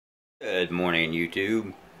Good morning,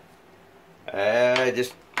 YouTube.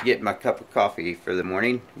 Just getting my cup of coffee for the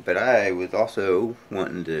morning, but I was also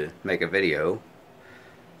wanting to make a video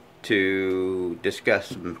to discuss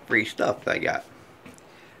some free stuff that I got.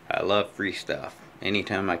 I love free stuff.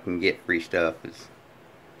 Anytime I can get free stuff is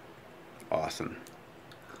awesome.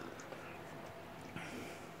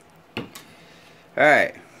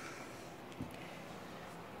 Alright.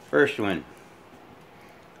 First one.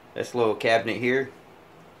 This little cabinet here.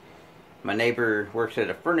 My neighbor works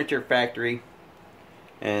at a furniture factory,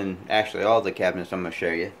 and actually all the cabinets I'm going to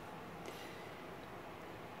show you,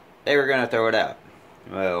 they were going to throw it out.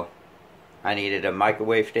 Well, I needed a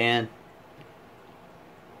microwave stand.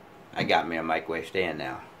 I got me a microwave stand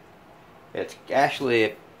now. It's actually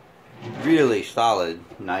a really solid,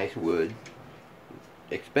 nice wood,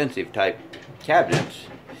 expensive type cabinets.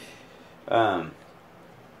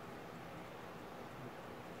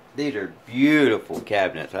 These are beautiful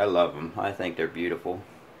cabinets. I love them. I think they're beautiful.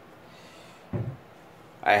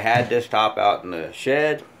 I had this top out in the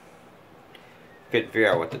shed. Couldn't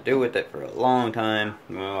figure out what to do with it for a long time.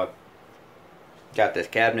 Well, I got this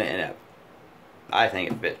cabinet and I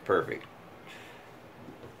think it fits perfect.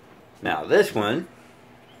 Now this one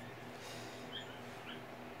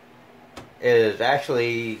is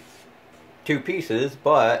actually two pieces,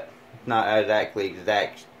 but not exactly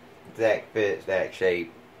exact fit, exact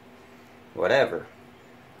shape, whatever.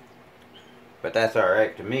 But that's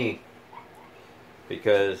alright to me,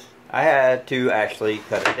 because I had to actually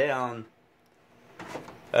cut it down,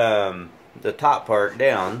 the top part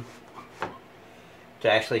down, to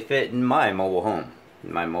actually fit in my mobile home.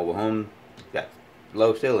 My mobile home got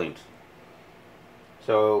low ceilings.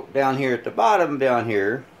 So down here at the bottom, down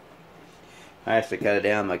here, I actually cut it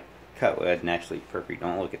down. My cut wasn't actually perfect.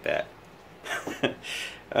 Don't look at that.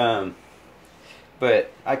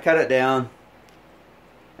 But I cut it down,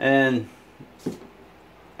 and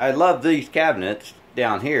I love these cabinets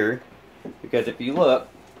down here, because if you look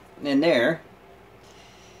in there,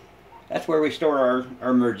 that's where we store our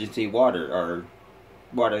emergency water, our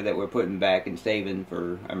water that we're putting back and saving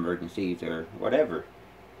for emergencies or whatever.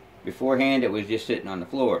 Beforehand it was just sitting on the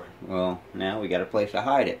floor. Well, now we got a place to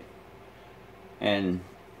hide it. And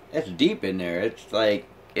it's deep in there. It's like,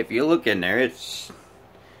 if you look in there, it's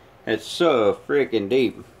so freaking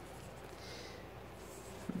deep.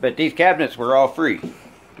 But these cabinets were all free.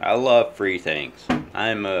 I love free things.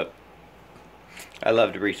 I love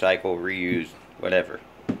to recycle, reuse, whatever.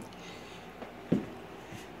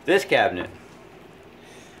 This cabinet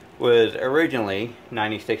was originally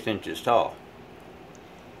 96 inches tall.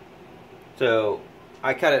 So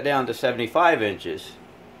I cut it down to 75 inches.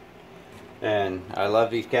 And I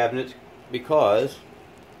love these cabinets because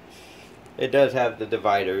it does have the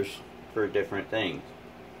dividers for different things.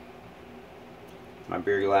 My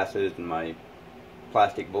beer glasses and my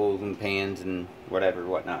plastic bowls and pans and whatever,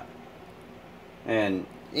 whatnot. And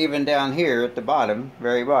even down here at the bottom,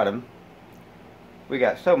 very bottom, we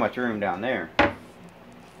got so much room down there.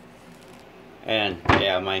 And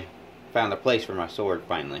yeah, found a place for my sword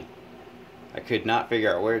finally. I could not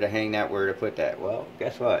figure out where to hang that, where to put that. Well,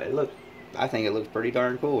 guess what? I think it looks pretty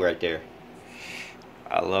darn cool right there.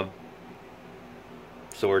 I love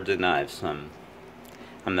swords and knives. I'm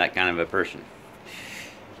that kind of a person.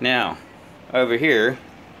 Now, over here,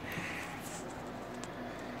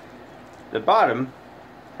 the bottom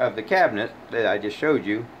of the cabinet that I just showed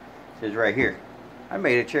you is right here. I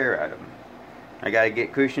made a chair out of them. I got to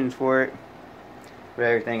get cushions for it, for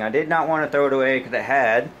everything. I did not want to throw it away because it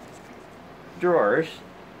had drawers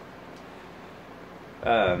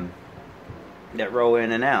that roll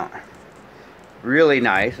in and out. Really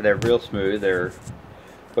nice. They're real smooth. They're,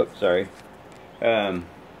 oops, sorry. But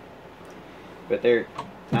they're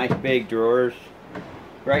nice big drawers.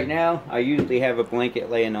 Right now, I usually have a blanket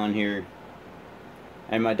laying on here,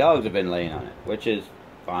 and my dogs have been laying on it, which is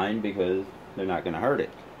fine because they're not going to hurt it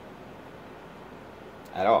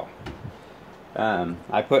at all.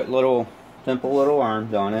 I put simple little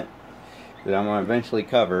arms on it that I'm going to eventually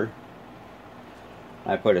cover.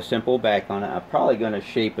 I put a simple back on it. I'm probably going to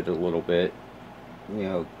shape it a little bit, you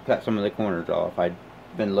know, cut some of the corners off. I've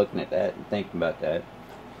been looking at that and thinking about that.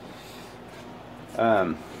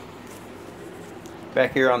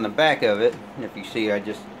 Back here on the back of it, if you see, I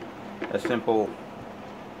just a simple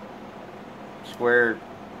square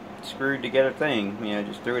screwed together thing, you know,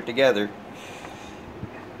 just threw it together.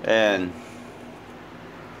 And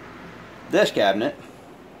this cabinet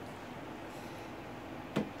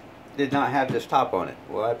did not have this top on it.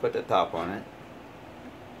 Well, I put the top on it.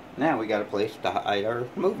 Now we got a place to hide our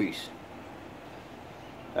movies.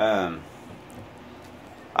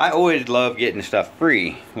 I always love getting stuff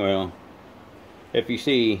free. Well, if you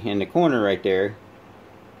see in the corner right there,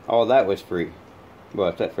 all that was free. Well,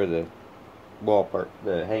 except for the wall part,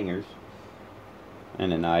 the hangers,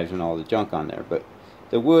 and the knives and all the junk on there. But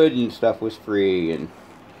the wood and stuff was free, and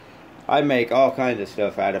I make all kinds of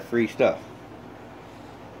stuff out of free stuff.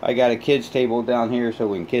 I got a kids table down here, so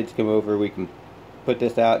when kids come over, we can put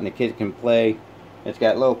this out and the kids can play. It's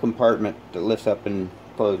got a little compartment that lifts up and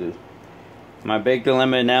closes. My big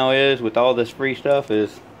dilemma now is, with all this free stuff,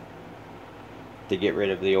 is to get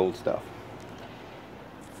rid of the old stuff.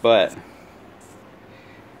 But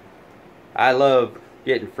I love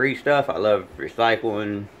getting free stuff. I love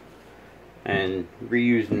recycling and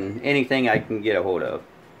reusing anything I can get a hold of.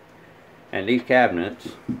 And these cabinets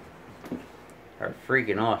are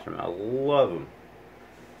freaking awesome. I love them.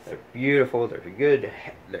 They're beautiful. They're good.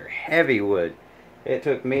 They're heavy wood. It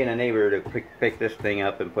took me and a neighbor to pick this thing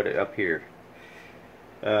up and put it up here.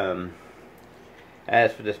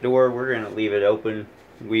 As for this door, we're going to leave it open.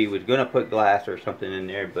 We was going to put glass or something in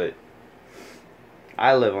there, but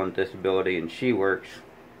I live on disability and she works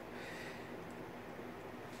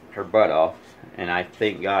her butt off, and I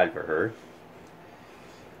thank God for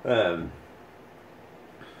her.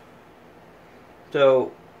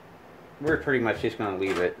 So we're pretty much just going to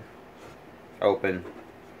leave it open.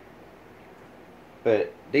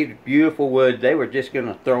 But these beautiful wood, they were just going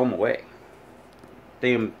to throw them away.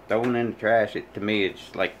 Them thrown in the trash, to me,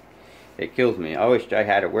 it's like, it kills me. I wish I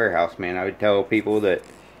had a warehouse, man. I would tell people that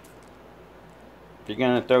if you're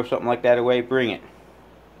going to throw something like that away, bring it.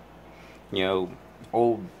 You know,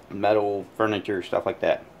 old metal furniture, stuff like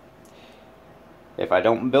that. If I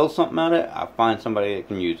don't build something out of it, I'll find somebody that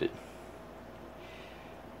can use it.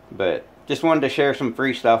 But just wanted to share some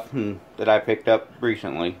free stuff that I picked up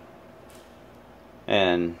recently.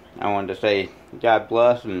 And I wanted to say God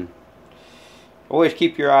bless, and always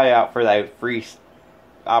keep your eye out for that free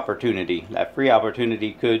opportunity. That free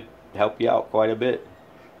opportunity could help you out quite a bit.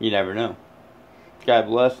 You never know. God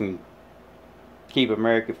bless, and keep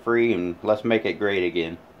America free, and let's make it great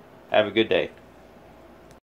again. Have a good day.